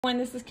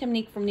This is Kim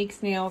Neek from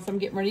Neek's Nails. I'm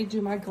getting ready to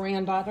do my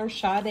granddaughter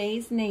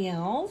Sade's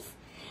nails.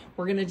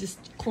 We're going to just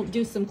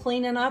do some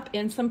cleaning up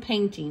and some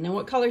painting. And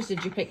what colors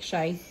did you pick,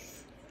 Shay?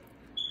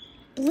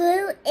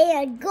 Blue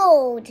and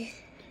gold.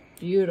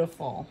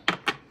 Beautiful.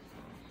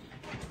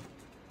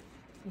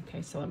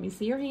 Okay, so let me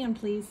see your hand,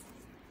 please.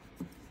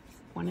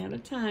 One at a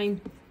time.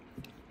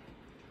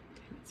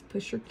 Let's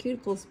push your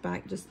cuticles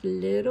back just a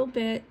little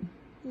bit.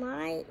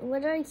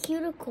 What are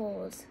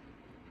cuticles?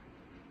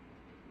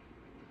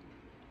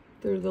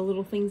 They're the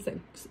little things that,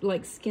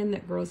 like skin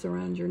that grows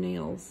around your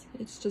nails.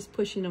 It's just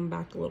pushing them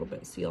back a little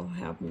bit so you'll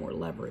have more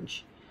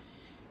leverage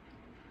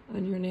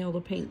on your nail to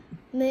paint.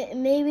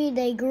 Maybe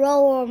they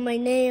grow on my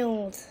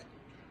nails.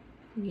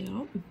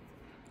 Yep.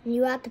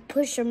 You have to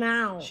push them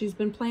out. She's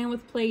been playing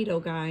with Play-Doh,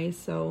 guys,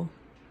 so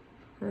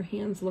her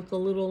hands look a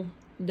little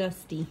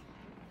dusty.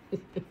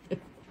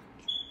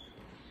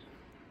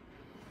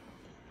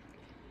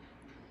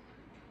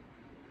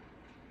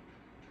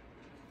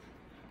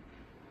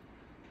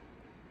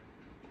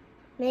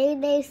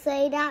 Maybe they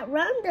say that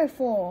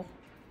wonderful.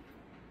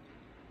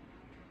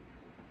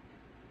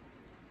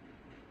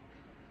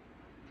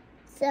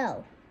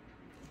 So,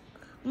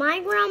 my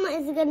grandma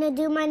is going to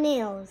do my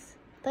nails,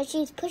 but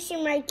she's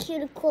pushing my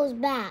cuticles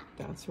back.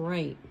 That's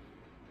right.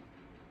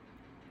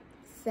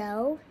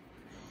 So,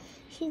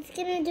 she's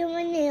going to do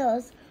my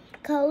nails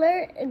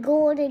color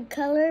gold and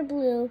color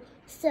blue.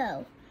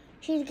 So,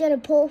 she's going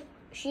to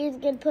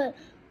put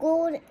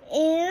gold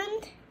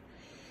and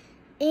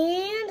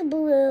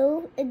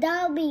blue, and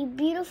that'll be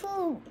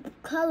beautiful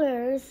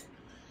colors.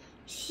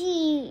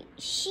 She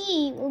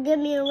will give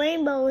me a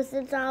rainbow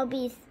since I'll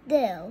be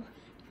still.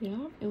 Yeah,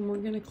 and we're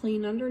gonna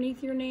clean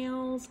underneath your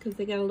nails because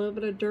they got a little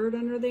bit of dirt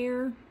under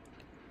there.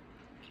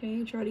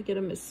 Okay, try to get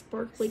them as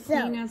sparkly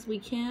clean as we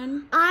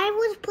can. I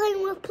was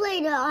playing with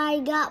Play-Doh. I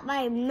got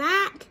my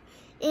mat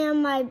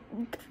and my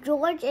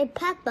George and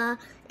Peppa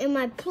and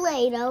my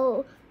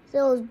Play-Doh,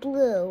 so it was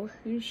blue.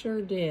 You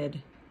sure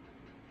did.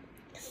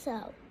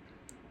 So,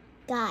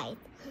 guys,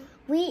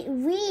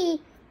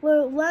 we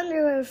were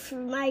wondering if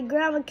my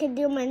grandma could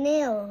do my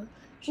nails.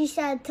 She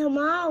said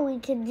tomorrow we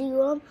could do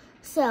them.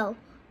 So,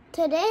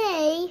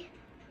 today,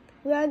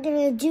 we are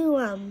going to do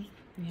them.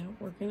 Yeah,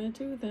 we're going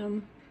to do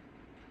them.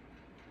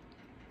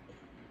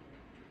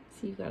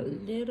 See, you got a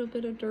little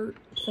bit of dirt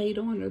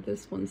Play-Doh under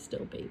this one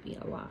still, baby,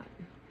 a lot.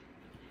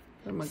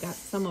 Grandma got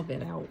some of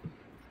it out.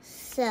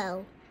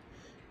 So,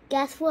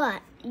 guess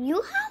what?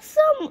 You have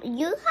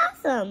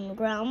some,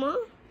 Grandma.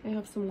 I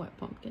have some wet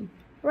pumpkin.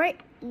 Right,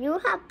 you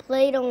have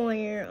Play-Doh on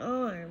your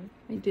arm.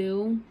 I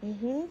do?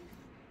 Mm-hmm.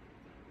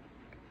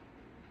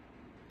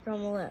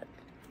 Grandma, look.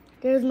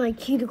 There's my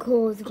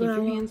cuticles, Grandma.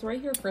 Keep your hands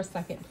right here for a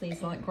second,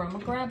 please. Let Grandma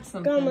grab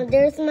something. Grandma,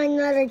 there's my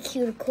other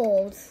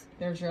cuticles.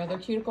 There's your other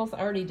cuticles.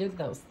 I already did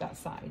those, that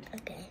side.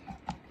 Okay.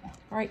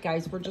 All right,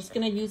 guys, we're just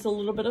going to use a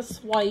little bit of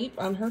swipe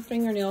on her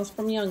fingernails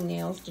from Young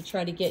Nails to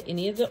try to get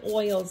any of the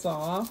oils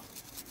off.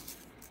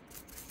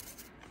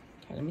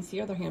 Okay, let me see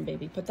your other hand,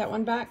 baby. Put that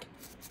one back.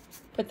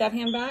 Put that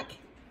hand back.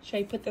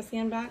 Shay, put this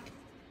hand back.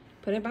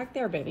 Put it back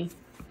there, baby.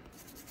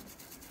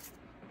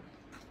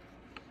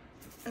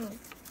 Oh.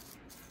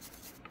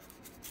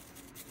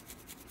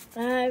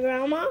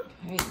 Grandma?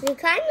 Okay. You're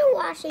kind of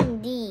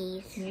washing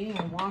these.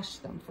 Yeah, I'll wash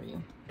them for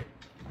you.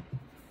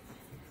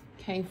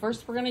 Okay,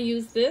 first we're going to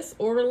use this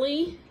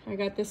Orderly. I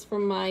got this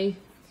from my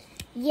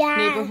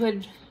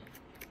neighborhood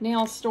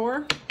nail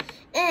store.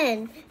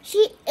 And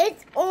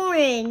it's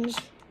orange.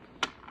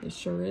 It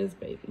sure is,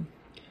 baby.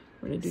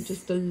 We're going to do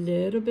just a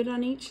little bit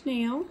on each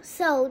nail.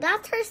 So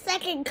that's her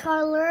second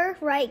color,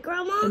 right,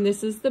 Grandma? And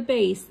this is the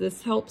base.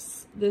 This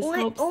helps the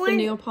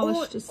nail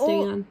polish to stay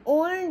on.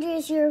 Orange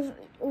is your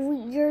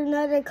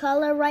another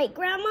color, right,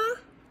 Grandma?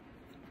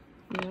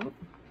 Yep.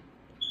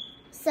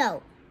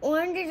 So,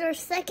 orange is your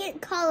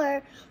second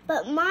color,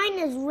 but mine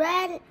is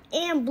red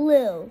and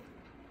blue.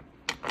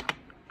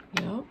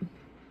 Yep.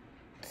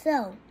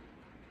 So.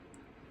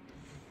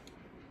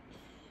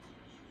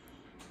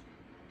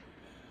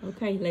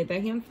 Okay, lay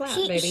that hand flat,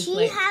 baby.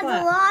 She has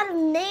a lot of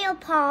nail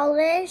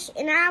polish,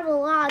 and I have a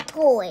lot of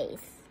toys.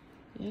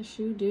 Yes,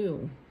 you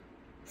do.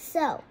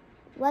 So,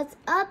 what's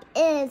up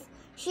is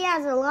she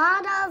has a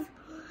lot of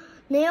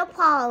nail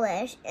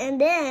polish, and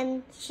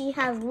then she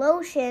has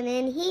lotion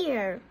in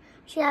here.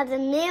 She has a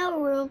nail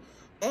room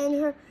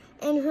and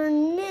her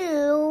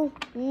new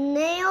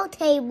nail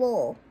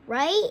table,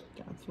 right?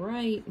 That's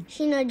right.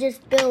 Sheena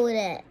just built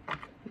it.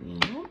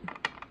 Yeah.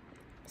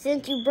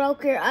 Since you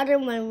broke your other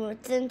one,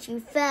 since you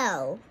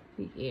fell.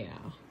 Yeah.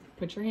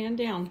 Put your hand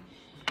down.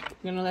 I'm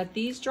going to let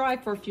these dry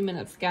for a few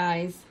minutes,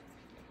 guys.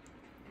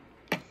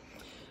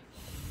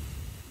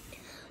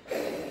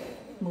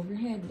 Move your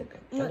head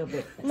a little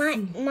bit.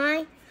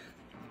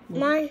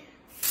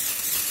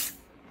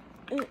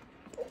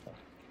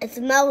 It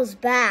smells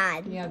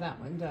bad. Yeah, that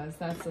one does.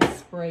 That's a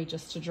spray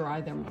just to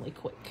dry them really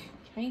quick.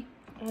 Okay.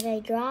 Are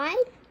they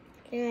dried?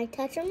 Can I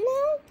touch them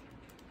now?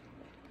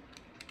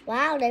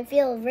 Wow, they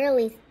feel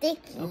really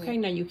sticky. Okay,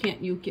 now you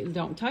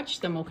don't touch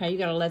them, okay? You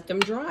gotta let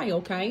them dry,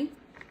 okay?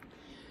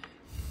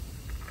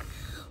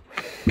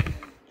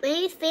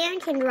 maybe fan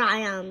can dry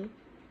them.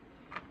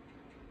 All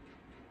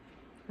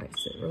right,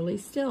 sit really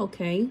still,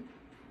 okay?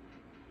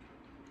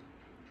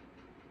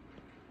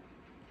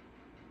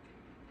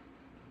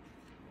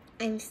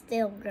 I'm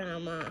still,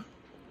 Grandma.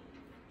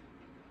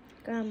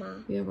 Grandma.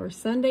 We have our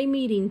Sunday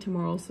meeting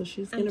tomorrow, so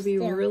she's going to be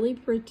really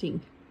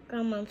pretty.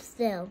 Grandma, I'm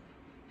still.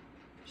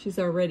 She's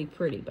already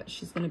pretty, but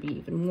she's going to be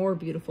even more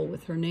beautiful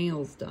with her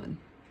nails done.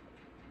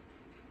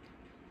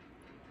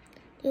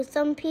 Do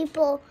some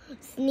people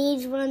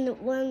sneeze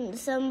when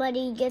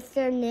somebody gets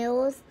their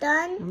nails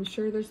done? I'm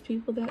sure there's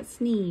people that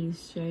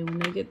sneeze, Shay, when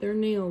they get their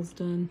nails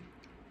done.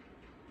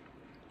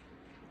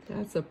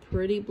 That's a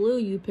pretty blue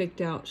you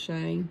picked out,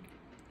 Shay.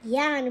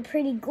 Yeah, and a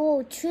pretty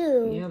gold,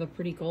 too. Yeah, the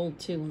pretty gold,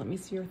 too. Let me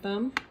see your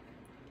thumb.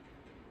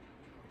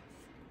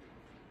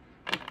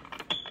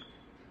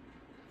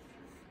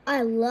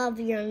 I love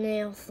your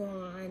nail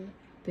salon.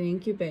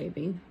 Thank you,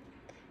 baby.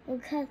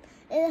 Because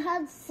it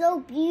has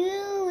so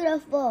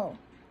beautiful.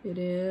 It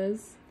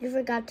is. You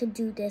forgot to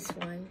do this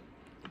one.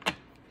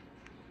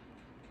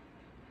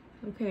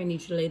 Okay, I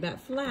need you to lay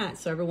that flat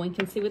so everyone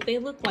can see what they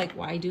look like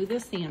while I do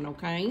this hand,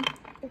 okay?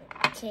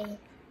 Okay.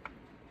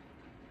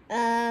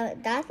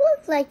 That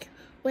looks like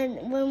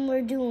when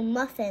we're doing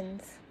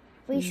muffins.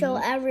 We show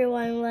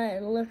everyone what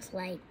it looks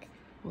like.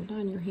 Hold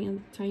on, your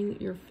hand tiny.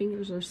 Your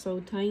fingers are so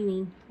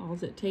tiny. All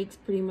it takes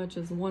pretty much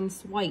is one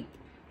swipe.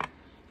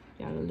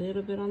 Got a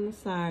little bit on the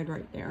side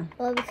right there.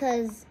 Well,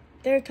 because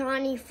they're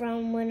tiny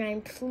from when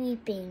I'm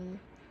sleeping.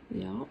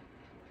 Yep.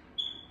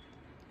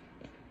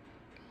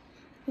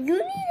 You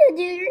need to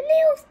do your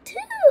nails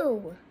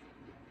too.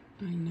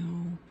 I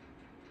know.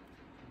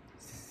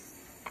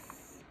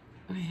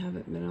 I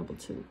haven't been able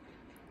to.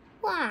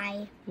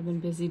 Why? I've been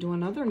busy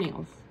doing other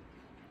nails.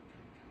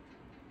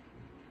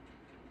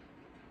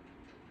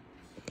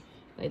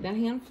 Lay that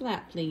hand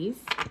flat, please.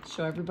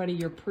 Show everybody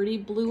your pretty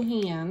blue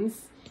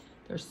hands.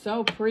 They're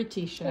so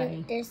pretty,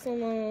 Shay. There's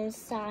some on the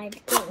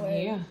side.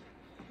 Yeah.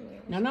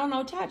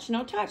 No touch,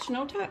 no touch,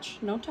 no touch,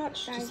 no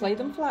touch. Just lay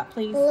them flat,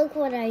 please. But look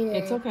what I did.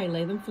 It's okay,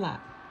 lay them flat.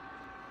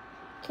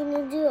 Can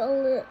you do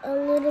a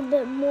little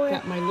bit more?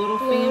 Got my little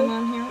fan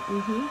on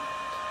here.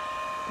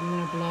 I'm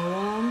gonna blow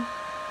them.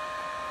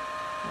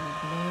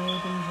 Blow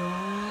them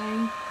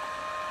dry.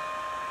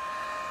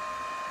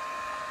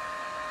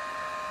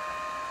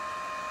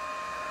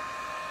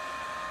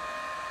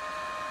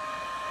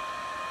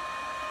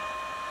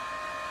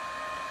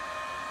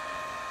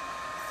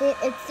 See,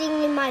 it's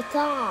singing my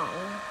song.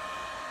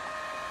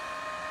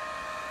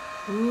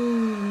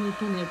 Ooh,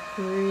 making it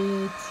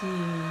pretty.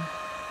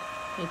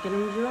 Making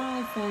them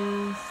dry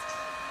fast.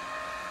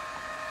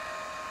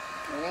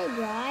 Are they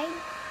dry?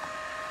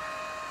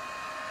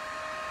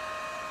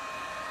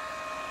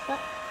 But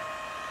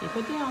leave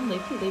it down.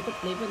 Leave it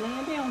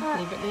laying down.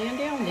 Leave it laying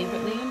down. Leave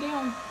it laying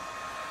down.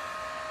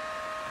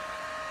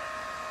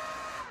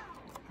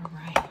 All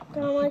right.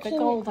 Grandma, Put the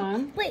gold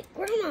on. Wait,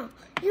 Grandma,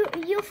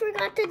 you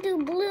forgot to do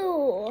blue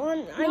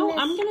on. No,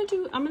 I'm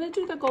gonna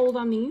do the gold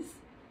on these.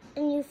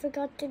 And you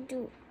forgot to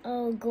do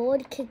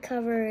gold to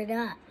cover it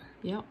up.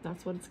 Yep,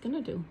 that's what it's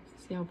gonna do.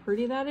 See how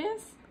pretty that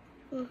is?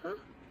 Do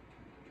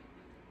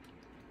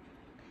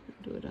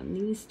it on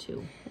these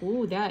two.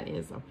 Ooh, that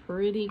is a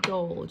pretty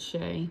gold,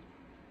 Shay.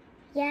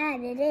 Yeah,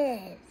 it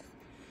is.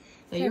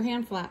 Lay your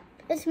hand flat.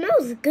 It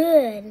smells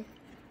good.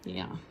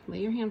 Yeah, lay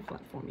your hand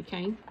flat for me,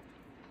 okay?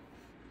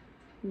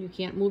 You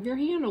can't move your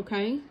hand,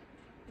 okay?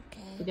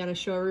 Okay. We gotta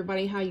show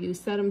everybody how you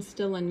set them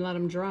still and let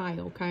them dry,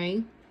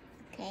 okay?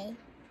 Okay.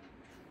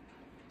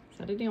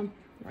 Set it down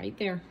right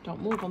there.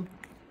 Don't move them.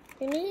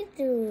 You need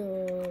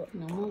to.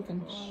 No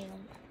moving.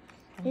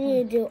 You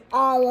need to do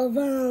all of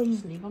them.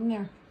 Just leave them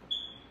there.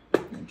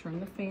 And turn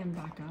the fan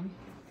back on.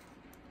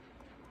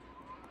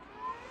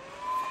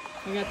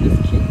 I got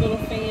this cute little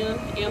fan,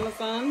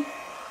 Amazon.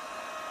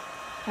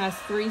 Has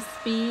 3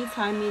 speeds,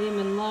 high, medium,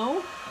 and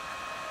low.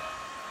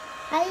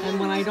 And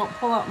when I don't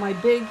pull out my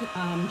big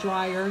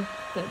dryer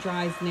that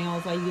dries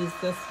nails, I use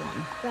this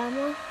one.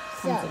 Grandma,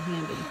 Comes in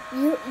handy.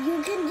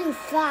 You can do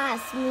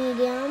fast,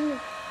 medium.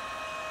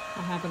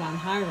 I have it on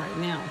high right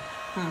now.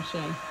 Huh,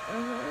 Shay?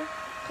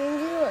 Can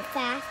you do it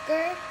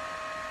faster?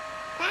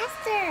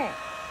 Faster!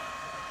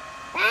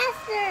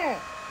 Faster!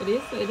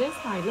 It is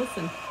high.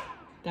 Listen.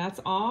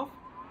 That's off.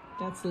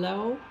 That's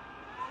low.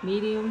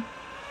 Medium.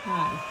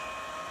 High.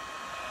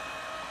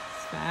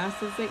 As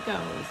fast as it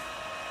goes.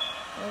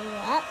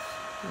 Yep.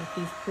 Let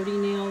these pretty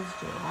nails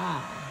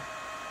dry.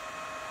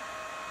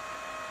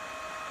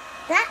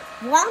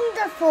 That's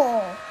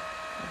wonderful.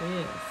 It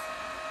is.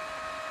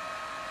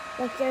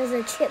 Look, there's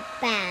a chip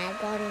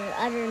bag on your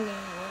other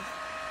nails.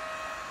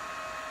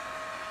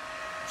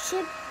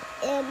 Chip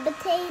and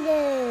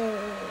potato.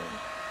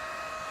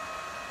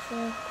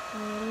 Chip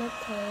and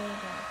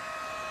potato.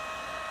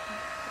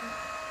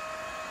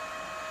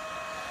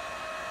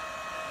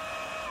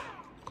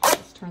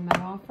 Let's turn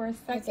that off for a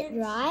second. Is it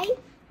dry?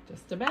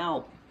 Just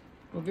about.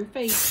 Move your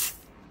face.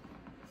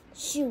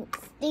 Shoot,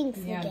 stinks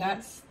Yeah, again.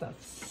 that stuff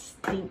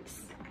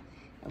stinks.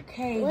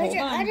 Okay, Where's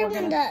hold on. your other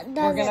one that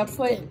doesn't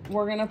stink?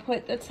 We're gonna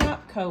put the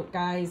top coat,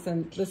 guys,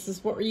 and this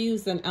is what we're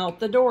using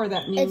out the door.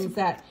 That means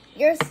that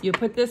you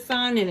put this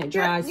on and it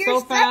dries so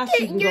fast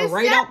you can go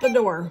right out the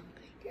door.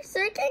 Your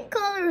second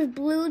color is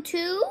blue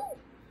too?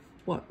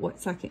 What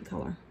second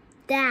color?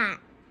 That.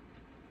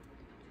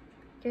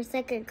 Your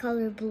second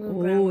color blue.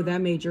 Oh, Grandma.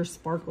 that made your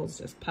sparkles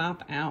just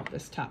pop out,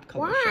 this top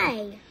color.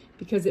 Why?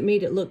 Because it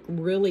made it look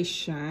really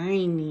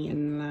shiny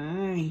and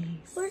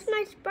nice. Where's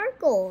my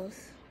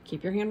sparkles?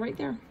 Keep your hand right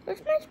there.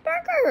 Where's my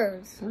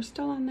sparkles? They're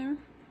still on there.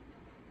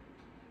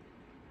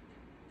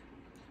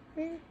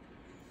 Where?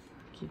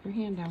 Keep your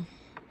hand down.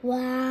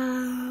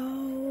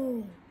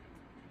 Wow.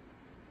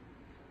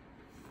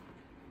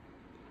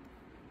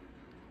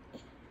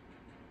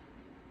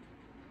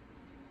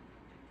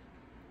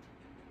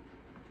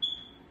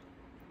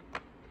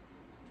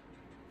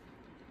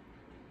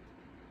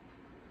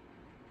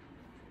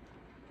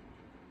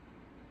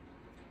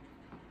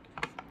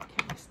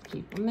 Okay, just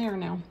keep them there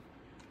now.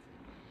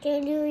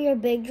 Can you do your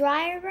big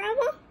dryer,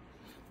 Grandma?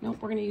 Nope,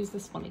 we're going to use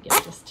this one again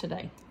just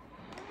today.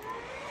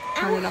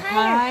 Turn it up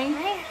high.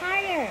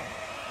 Higher.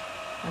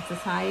 That's as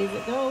high as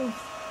it goes.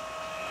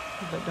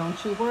 But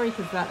don't you worry,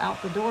 because that out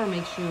the door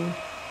makes you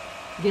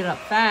get up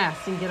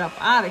fast and get up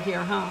out of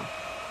here, huh?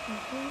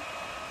 Mm-hmm.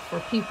 For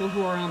people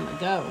who are on the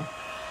go.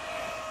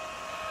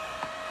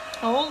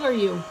 How old are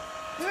you?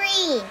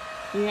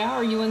 3. Yeah,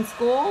 are you in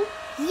school?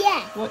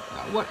 Yes. What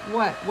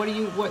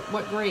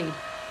grade?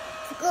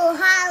 School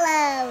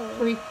Hollow.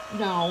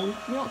 No,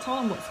 you don't tell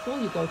them what school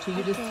you go to.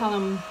 You just tell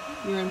them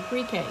you're in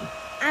pre-K.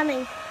 I'm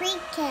in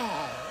pre-K.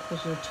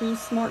 Because you're too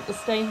smart to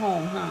stay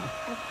home, huh?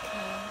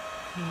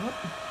 Okay. Yep.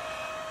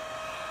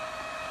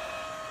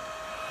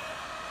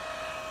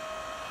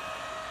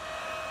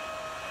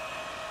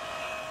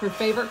 Her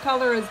favorite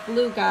color is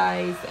blue,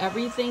 guys.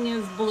 Everything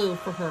is blue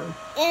for her.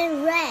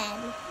 And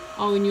red.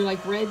 Oh, and you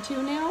like red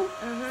too now?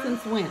 Uh-huh.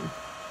 Since when?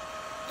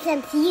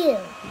 Since you.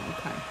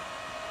 Okay.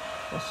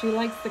 Well, she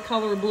likes the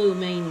color blue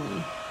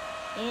mainly.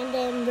 And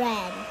then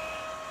red.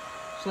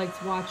 She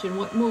likes watching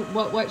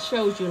what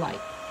shows you like?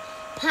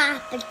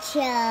 Paw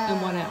Patrol.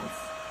 And what else?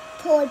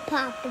 Toy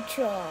Paw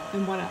Patrol.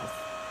 And what else?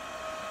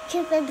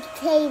 Chip and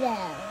Potato.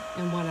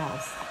 And what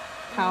else?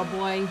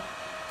 Cowboy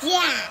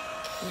Jack.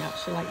 Yeah,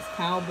 she likes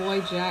Cowboy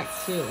Jack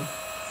too.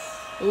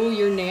 Ooh,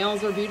 your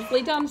nails are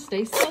beautifully done.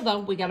 Stay still though.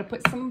 We gotta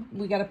put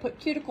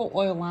cuticle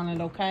oil on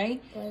it,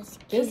 okay?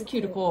 This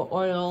cuticle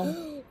oil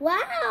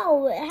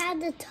Wow, it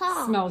had the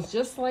top. smells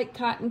just like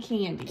cotton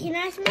candy. Can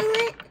I smell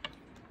it?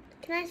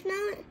 Can I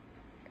smell it?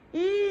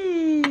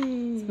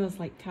 Mmm. Smells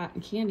like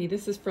cotton candy.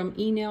 This is from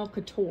Nail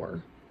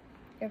Couture.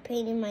 You're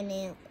painting my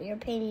nail. You're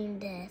painting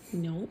this.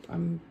 Nope,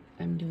 I'm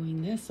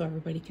doing this so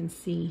everybody can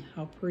see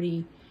how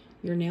pretty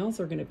your nails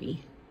are gonna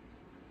be.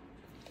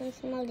 Can I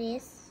smell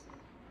this?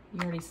 You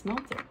already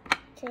smelled it.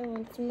 Can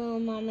I smell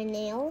my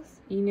nails?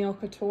 Nail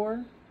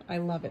Couture. I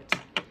love it.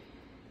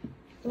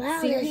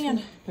 Wow. See your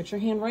hand. Put your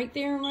hand right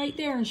there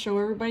and show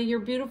everybody your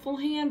beautiful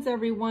hands,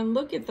 everyone.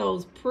 Look at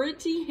those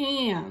pretty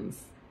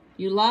hands.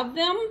 You love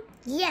them?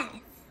 Yes.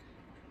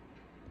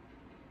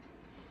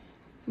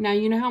 Now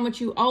you know how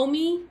much you owe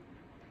me?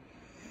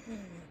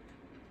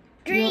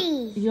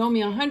 3. You owe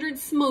me 100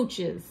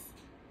 smooches.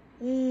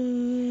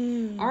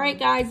 All right,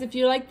 guys, if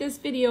you like this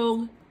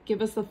video,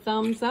 give us a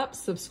thumbs up,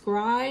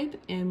 subscribe,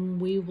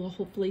 and we will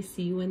hopefully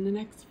see you in the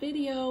next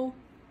video.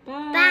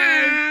 Bye.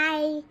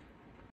 Bye.